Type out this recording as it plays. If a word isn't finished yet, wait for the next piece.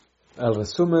El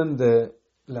resumen de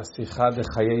la sijá de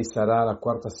Hayei Sarah, la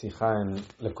cuarta sijá en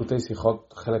Lekutei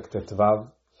Sijot Helek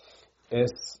Tetvav,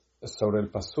 es sobre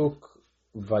el pasuk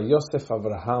Vayosef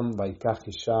Abraham Vaikach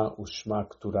Isha Ushma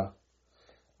Ktura.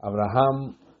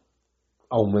 Abraham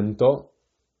aumentó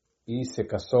y se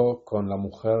casó con la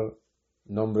mujer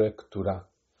nombre Ktura.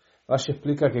 Rashi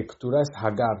explica que Ktura es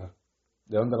Hagar.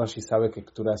 ¿De dónde Rashi sabe que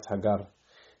Ktura es Hagar?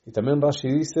 Y también Rashi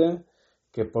dice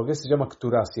que ¿por qué se llama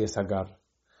Ktura si es Hagar?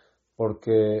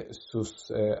 Porque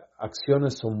sus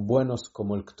acciones son buenos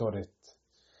como el Ktoret.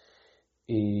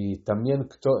 Y también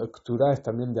Ktura es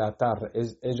también de atar.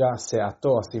 Ella se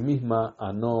ató a sí misma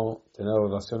a no tener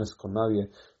relaciones con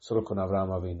nadie, solo con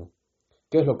Abraham Avinu.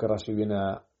 ¿Qué es lo que Rashi viene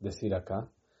a decir acá?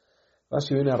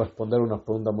 Rashi viene a responder una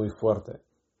pregunta muy fuerte.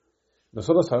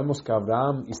 Nosotros sabemos que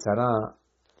Abraham y Sarah,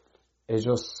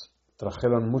 ellos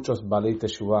trajeron muchos Balei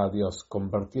Teshuvah a Dios,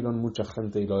 convirtieron mucha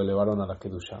gente y lo elevaron a la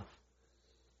Kedushá.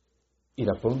 Y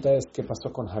la pregunta es, ¿qué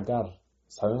pasó con Hagar?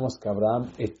 Sabemos que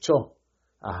Abraham echó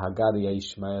a Hagar y a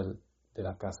Ismael de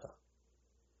la casa.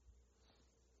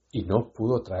 Y no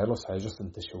pudo traerlos a ellos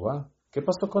en Teshuvah. ¿Qué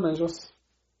pasó con ellos?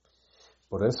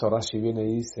 Por eso Rashi viene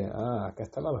y dice, acá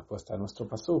está la respuesta de nuestro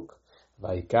pasuk.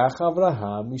 Vaikach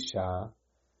Abraham Isha,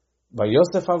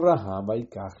 Vayosef Abraham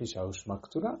Vaikach Isha Ushma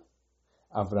Ktura.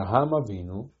 Abraham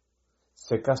Avinu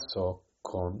se casó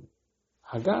con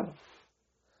Hagar.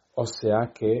 O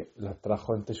sea que la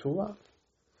trajo en Teshuvah.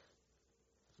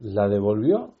 La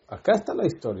devolvió. Acá está la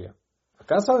historia.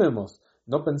 Acá sabemos.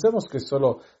 No pensemos que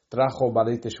solo trajo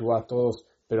Balei Teshuvah a todos,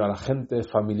 pero a la gente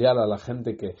familiar, a la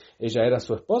gente que ella era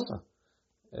su esposa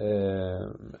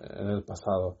en el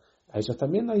pasado. A ella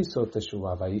también la hizo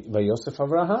Teshuvah. Vayosef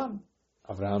Abraham.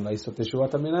 Abraham la hizo Teshuvah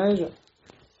también a ella.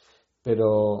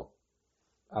 Pero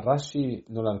a Rashi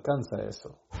no le alcanza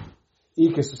eso.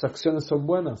 Y que sus acciones son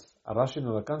buenas. A Rashi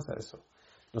no le alcanza eso.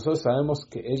 Nosotros sabemos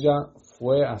que ella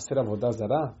fue a hacer Avodah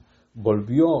Zará.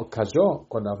 Volvió, cayó.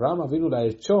 Cuando Abraham Avinu la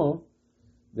echó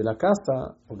de la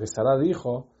casa, porque Sarah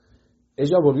dijo,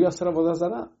 ella volvió a hacer Avodah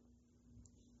Zará.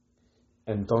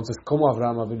 Entonces, ¿cómo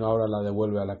Abraham Avinu ahora la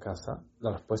devuelve a la casa?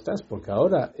 La respuesta es porque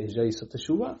ahora ella hizo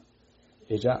Teshuvah.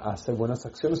 Ella hace buenas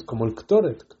acciones como el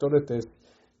Ktoret. Ktoret es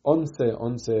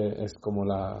 11 es como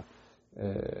la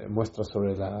muestra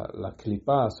sobre la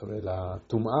Klipá, sobre la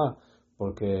Tum'á,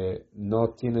 porque no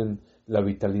tienen la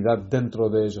vitalidad dentro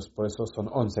de ellos, por eso son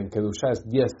 11. En Kedushá es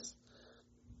 10,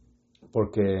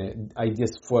 porque hay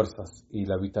 10 fuerzas, y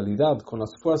la vitalidad con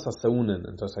las fuerzas se unen,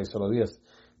 entonces hay solo 10.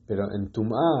 Pero en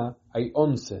Tum'á hay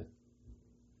 11,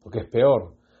 porque es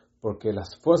peor, porque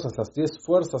las 10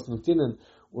 fuerzas no tienen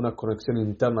una conexión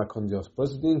interna con Dios, por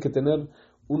eso tienen que tener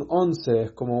un 11,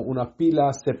 es como una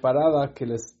pila separada que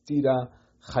les tira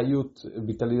hayut,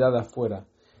 vitalidad de afuera.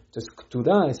 Entonces,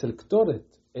 Kturá es el Ktoret.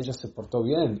 Ella se portó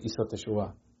bien, hizo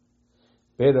Teshuvah.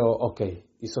 Pero,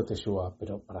 hizo Teshuvah,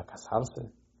 pero para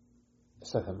casarse,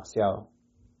 eso es demasiado.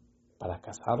 Para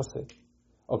casarse.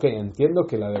 Entiendo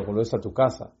que la devolves a tu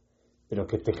casa, pero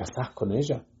que te casás con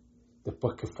ella.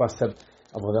 Después que fue a hacer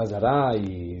Avodah Zará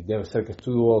y debe ser que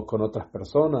estuvo con otras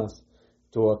personas,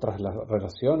 tuvo otras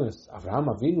relaciones. Abraham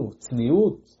Avinu,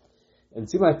 Tzniut.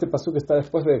 Encima de este pasuk está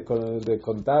después de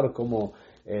contar cómo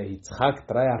Yitzhak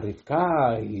trae a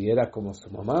Rivka y era como su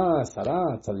mamá,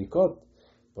 Sarah, Tzadikot.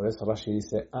 Por eso Rashi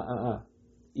dice,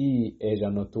 y ella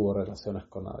no tuvo relaciones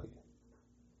con nadie.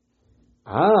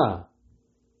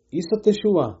 Hizo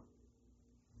Teshuvah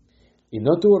y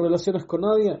no tuvo relaciones con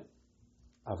nadie.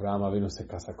 Abraham Avinu se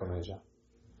casa con ella.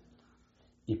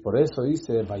 Y por eso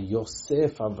dice,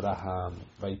 Vayosef Abraham,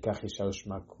 Vaikach Isha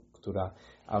Ushma Ktura.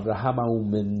 Abraham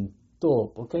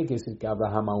aumentó. ¿Por qué hay que decir que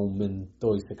Abraham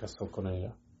aumentó y se casó con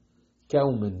ella? ¿Qué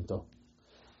aumentó?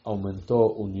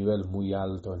 Aumentó un nivel muy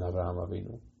alto en Abraham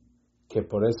Avinu, que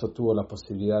por eso tuvo la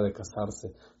posibilidad de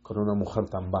casarse con una mujer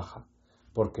tan baja.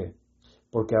 ¿Por qué?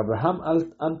 Porque Abraham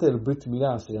antes del Brit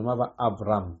Milá se llamaba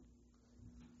Abram.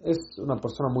 Es una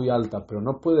persona muy alta, pero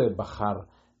no puede bajar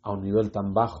a un nivel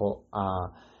tan bajo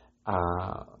a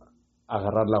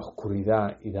agarrar la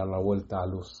oscuridad y dar la vuelta a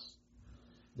luz.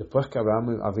 Después que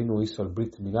Abraham Avinu hizo el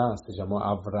Brit Milá, se llamó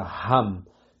Abraham,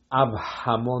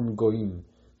 Abhamon Goim.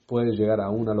 Puede llegar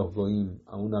aún a los Goim,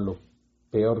 aún a lo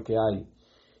peor que hay,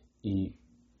 y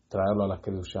traerlo a la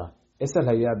Kedushá. Esa es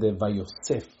la idea de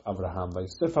Vayosef Abraham.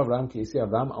 Vayosef Abraham quiere decir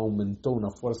Abraham aumentó una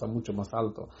fuerza mucho más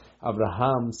alta.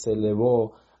 Abraham se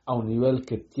elevó a un nivel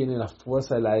que tiene la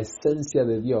fuerza de la esencia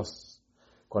de Dios.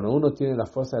 Cuando uno tiene la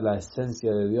fuerza de la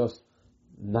esencia de Dios,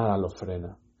 nada lo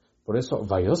frena. Por eso,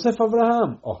 Vayosef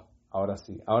Abraham. Ahora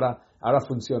sí, ahora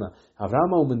funciona.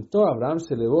 Abraham aumentó, Abraham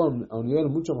se elevó a un nivel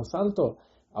mucho más alto.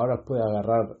 Ahora puede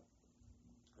agarrar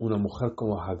una mujer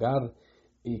como Hagar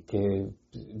y que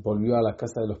volvió a la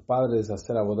casa de los padres a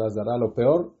hacer Avodah Zará, lo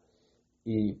peor,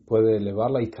 y puede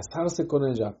elevarla y casarse con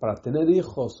ella para tener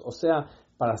hijos, o sea,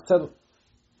 para hacer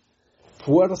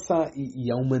fuerza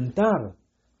y aumentar,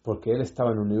 porque él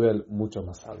estaba en un nivel mucho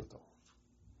más alto.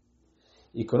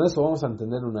 Y con eso vamos a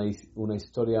entender una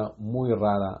historia muy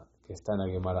rara que está en la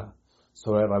Gemara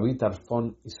sobre Rabbi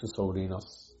Tarfón y sus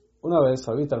sobrinos. Una vez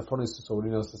Rabbi Tarfón y sus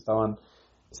sobrinos estaban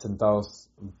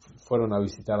sentados, fueron a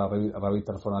visitar a Rabbi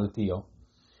Tarfón, al tío,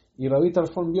 y Rabbi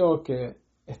Tarfón vio que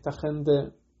esta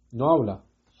gente no habla.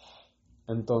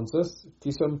 Entonces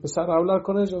quiso empezar a hablar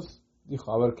con ellos.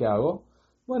 Dijo, a ver qué hago.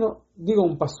 Bueno, digo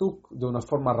un pasuk de una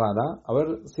forma rara, a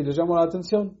ver si le llamo la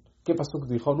atención. ¿Qué pasuk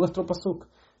dijo? Nuestro pasuk.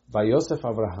 Vayosef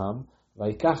Abraham,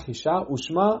 Vaikach Isha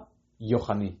Ushma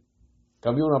Yohani.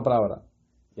 Cambió una palabra.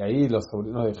 Y ahí los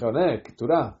sobrinos dijeron,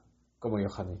 Kturá, como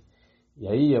Yohani. Y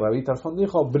ahí Rabbi Tarfón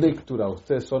dijo, Bnei Kturá,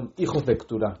 ustedes son hijos de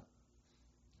Kturá.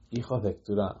 Hijos de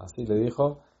Kturá. Así le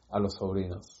dijo a los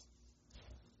sobrinos.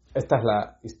 Esta es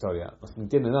la historia. No se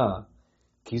entiende nada.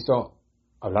 Quiso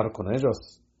hablar con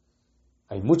ellos.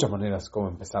 Hay muchas maneras como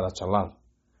empezar a charlar.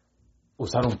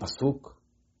 Usar un pasuk.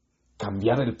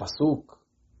 Cambiar el pasuk.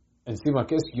 Encima,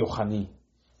 ¿qué es Yohani?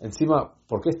 Encima,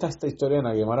 ¿por qué está esta historia en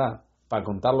la Gemara? ¿Para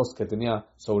contarlos que tenía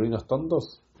sobrinos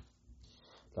tontos?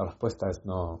 La respuesta es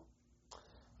no.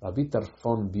 Rabbi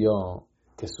Tarfón vio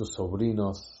que sus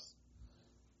sobrinos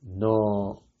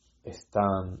no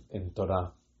están en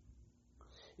Torah.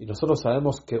 Y nosotros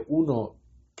sabemos que uno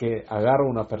que agarra a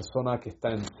una persona que está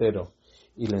en cero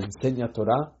y le enseña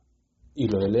Torah y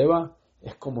lo eleva,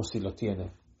 es como si lo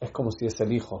tiene. Es como si es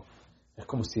el hijo. Es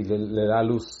como si le da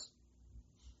luz.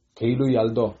 Keilu y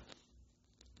Aldo.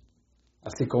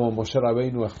 Así como Moshe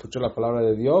Rabbeinu escuchó la palabra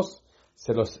de Dios,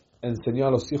 se los enseñó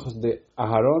a los hijos de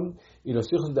Aharón, y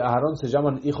los hijos de Aharón se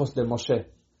llaman hijos de Moshe,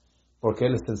 porque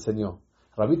él les enseñó.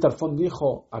 Rabbi Tarfón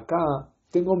dijo, acá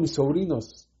tengo mis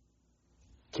sobrinos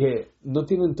que no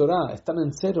tienen Torah, están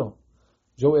en cero.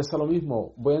 Yo voy a hacer lo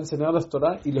mismo, voy a enseñarles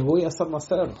Torah y les voy a hacer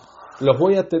nacer. Los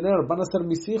voy a tener, van a ser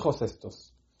mis hijos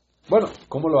estos. Bueno,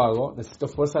 ¿cómo lo hago? Necesito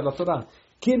fuerza de la Torah.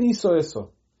 ¿Quién hizo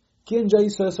eso? ¿Quién ya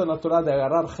hizo eso en la Torah de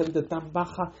agarrar gente tan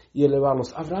baja y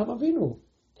elevarlos? Abraham vino.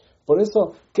 Por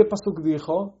eso, ¿qué pasuk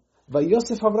dijo?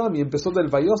 Vayosef Abraham, y empezó del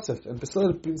Vayosef, empezó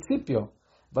del principio.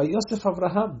 Vayosef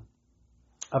Abraham.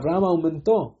 Abraham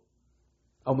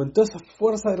aumentó esa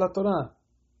fuerza de la Torah.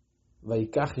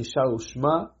 Vaikach Isha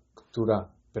Ushma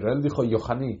Kturá. Pero él dijo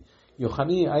Yohani.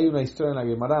 Yohani, hay una historia en la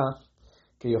Gemara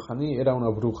que Yohani era una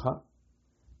bruja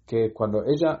que cuando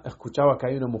ella escuchaba que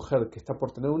hay una mujer que está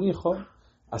por tener un hijo,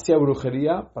 hacía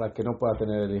brujería para que no pueda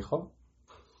tener el hijo.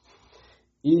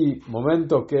 Y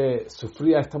momento que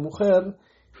sufría esta mujer,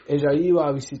 ella iba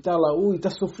a visitarla. Uy,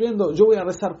 estás sufriendo, yo voy a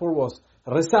rezar por vos.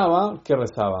 Rezaba, ¿qué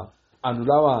rezaba?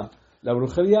 Anulaba la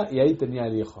brujería y ahí tenía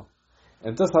el hijo.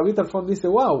 Entonces Rabbi Tarfón dice,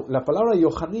 wow, la palabra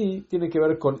Yohani tiene que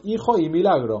ver con hijo y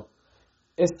milagro.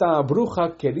 Esta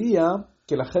bruja quería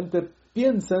que la gente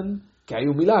piense que hay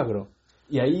un milagro.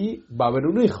 Y ahí va a haber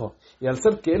un hijo. Y al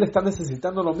ser que él está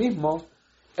necesitando lo mismo,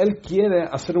 él quiere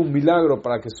hacer un milagro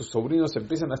para que sus sobrinos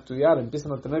empiecen a estudiar,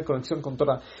 empiecen a tener conexión con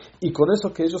Torah. Y con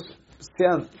eso que ellos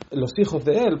sean los hijos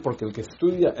de él, porque el que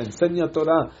estudia, enseña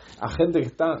Torah a gente que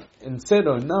está en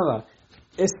cero, en nada,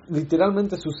 es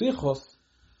literalmente sus hijos.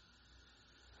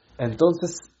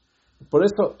 Entonces, por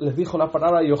eso les dijo la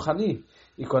palabra Yohani.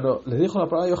 Y cuando les dijo la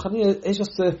palabra Yohani, ellos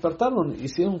se despertaron y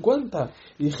se dieron cuenta.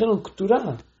 Y dijeron,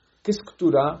 Kturá. ¿Qué es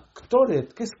Kturá?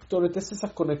 Ktoret. ¿Qué es Ktoret? Es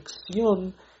esa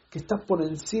conexión que está por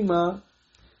encima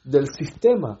del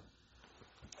sistema.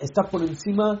 Está por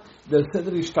encima del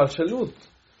Seder Ishtalshelut.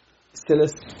 Se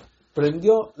les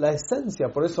prendió la esencia.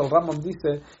 Por eso el Rambam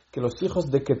dice que los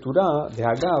hijos de Keturá, de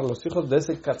Hagar, los hijos de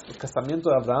ese casamiento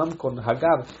de Abraham con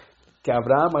Hagar, que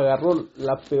Abraham agarró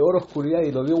la peor oscuridad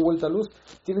y lo dio vuelta a luz,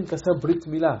 tienen que hacer Brit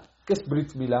Milá. ¿Qué es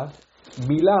Brit Milá?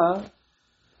 Milá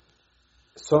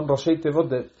son Roshei Tevot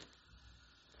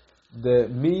de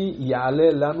Mi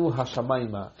Ya'ale Lanu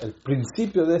Hashamayma. El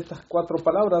principio de estas 4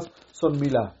 palabras son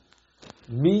Milá.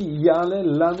 Mi Ya'ale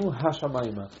Lanu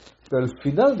Hashamayma. Pero el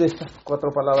final de estas 4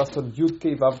 palabras son Yud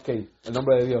Kei Vav Kei, el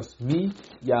nombre de Dios. Mi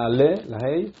Ya'ale, la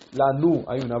Hei, Lanu,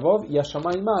 hay una Vav, y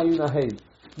Hashamayma hay una Hei.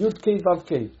 Yud Kei Vav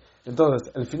Kei.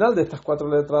 Entonces, el final de estas 4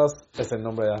 letras es el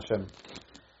nombre de Hashem.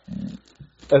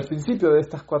 El principio de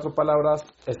estas 4 palabras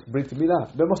es Brit Milá.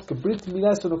 Vemos que Brit Milá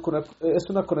es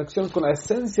una conexión con la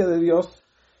esencia de Dios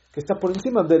que está por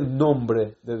encima del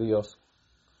nombre de Dios.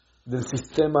 Del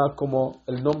sistema, como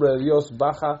el nombre de Dios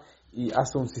baja y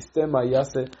hace un sistema y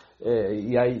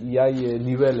hay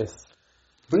niveles.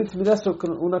 Brit Milá es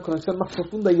una conexión más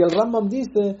profunda, y el Rambam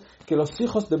dice que los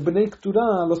hijos de Bnei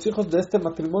Kturá, los hijos de este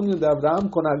matrimonio de Abraham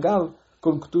con Agar,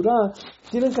 con Kturá,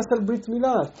 tienen que hacer Brit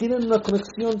Milá, tienen una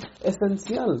conexión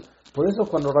esencial. Por eso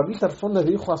cuando Rabbi Tarfon les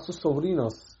dijo a sus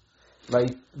sobrinos,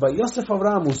 Yosef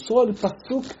Abraham usó el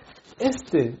pasuk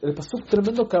el pasuk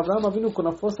tremendo que Abraham vino con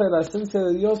la fuerza de la esencia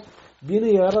de Dios,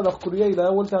 viene y agarra la oscuridad y le da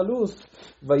vuelta a la luz.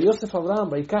 Yosef Abraham,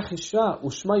 Vaikach Isha,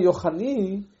 Ushma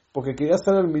Yohani, porque quería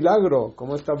hacer el milagro,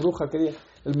 como esta bruja quería,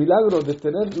 el milagro de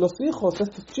tener los hijos,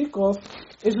 estos chicos,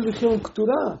 ellos dijeron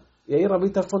Kturá. Y ahí Rabbi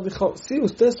Tarfon dijo, sí,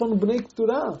 ustedes son Bnei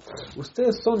Kturá,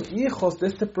 ustedes son hijos de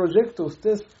este proyecto,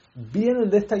 ustedes vienen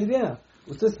de esta idea,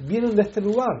 ustedes vienen de este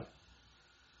lugar.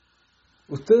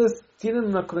 Ustedes tienen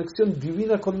una conexión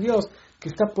divina con Dios que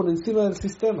está por encima del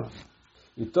sistema.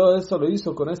 Y todo eso lo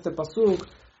hizo con este pasuk,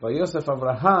 Vayosef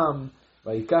Abraham,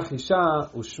 Vaikach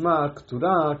Isha, Ushma,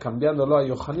 Kturá, cambiándolo a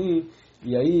Yohani,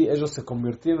 y ahí ellos se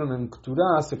convirtieron en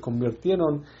Kturá, se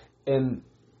convirtieron en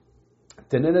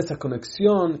tener esa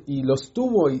conexión, y los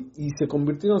tuvo, y se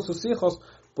convirtieron en sus hijos,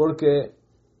 porque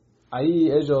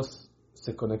ahí ellos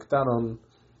se conectaron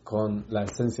con la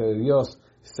esencia de Dios,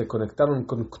 se conectaron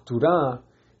con Kturá,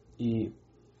 y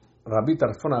Rabbi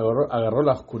Tarfon agarró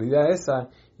la oscuridad esa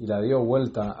y la dio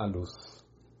vuelta a luz.